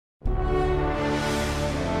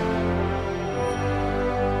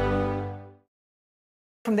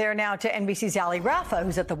From there now to NBC's Ali Rafa,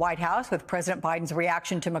 who's at the White House with President Biden's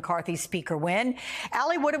reaction to McCarthy's speaker win.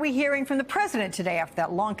 Ali, what are we hearing from the president today after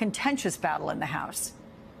that long, contentious battle in the House?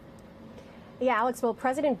 Yeah, Alex, well,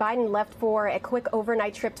 President Biden left for a quick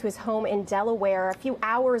overnight trip to his home in Delaware a few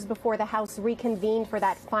hours before the House reconvened for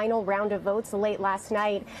that final round of votes late last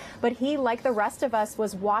night. But he, like the rest of us,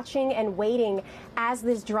 was watching and waiting as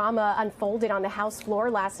this drama unfolded on the House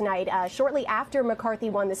floor last night. Shortly after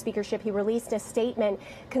McCarthy won the speakership, he released a statement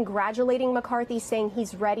congratulating McCarthy, saying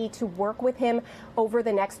he's ready to work with him over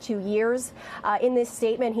the next 2 years. In this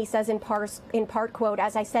statement, he says in part, quote,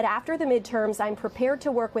 "As I said after the midterms, I'm prepared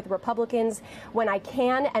to work with Republicans when I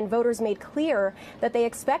can, and voters made clear that they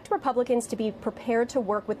expect Republicans to be prepared to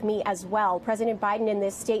work with me as well." President Biden in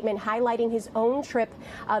this statement highlighting his own trip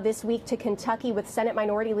this week to Kentucky with Senate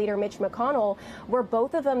Minority Leader Mitch McConnell, where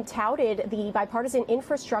both of them touted the bipartisan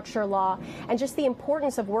infrastructure law and just the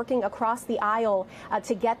importance of working across the aisle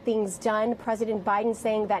to get things done. President Biden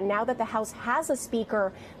saying that now that the House has a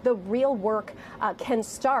speaker, the real work can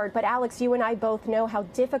start. But Alex, you and I both know how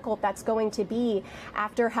difficult that's going to be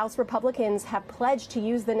after House Republicans have pledged to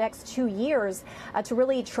use the next 2 years to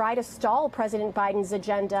really try to stall President Biden's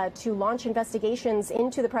agenda to launch investigations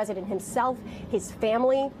into the president himself, his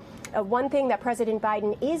family. One thing that President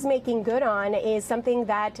Biden is making good on is something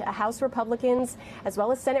that House Republicans as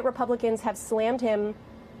well as Senate Republicans have slammed him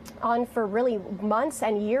on for really months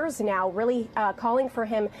and years now, really calling for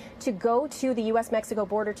him to go to the U.S.-Mexico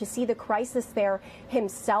border to see the crisis there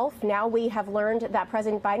himself. Now we have learned that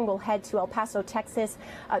President Biden will head to El Paso, Texas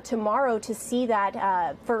tomorrow to see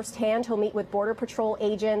that firsthand. He'll meet with Border Patrol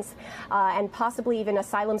agents and possibly even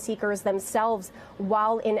asylum seekers themselves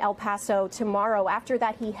while in El Paso tomorrow. After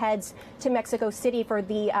that, he heads to Mexico City for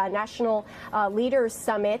the National Leaders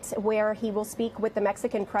Summit, where he will speak with the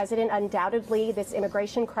Mexican president. Undoubtedly, this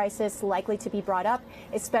immigration crisis likely to be brought up,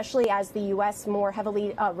 especially as the U.S. more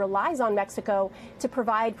heavily relies on Mexico to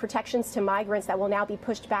provide protections to migrants that will now be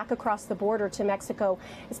pushed back across the border to Mexico,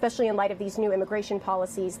 especially in light of these new immigration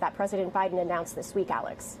policies that President Biden announced this week,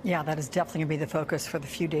 Alex. Yeah, that is definitely going to be the focus for the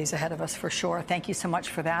few days ahead of us for sure. Thank you so much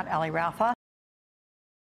for that, Ali Rafa.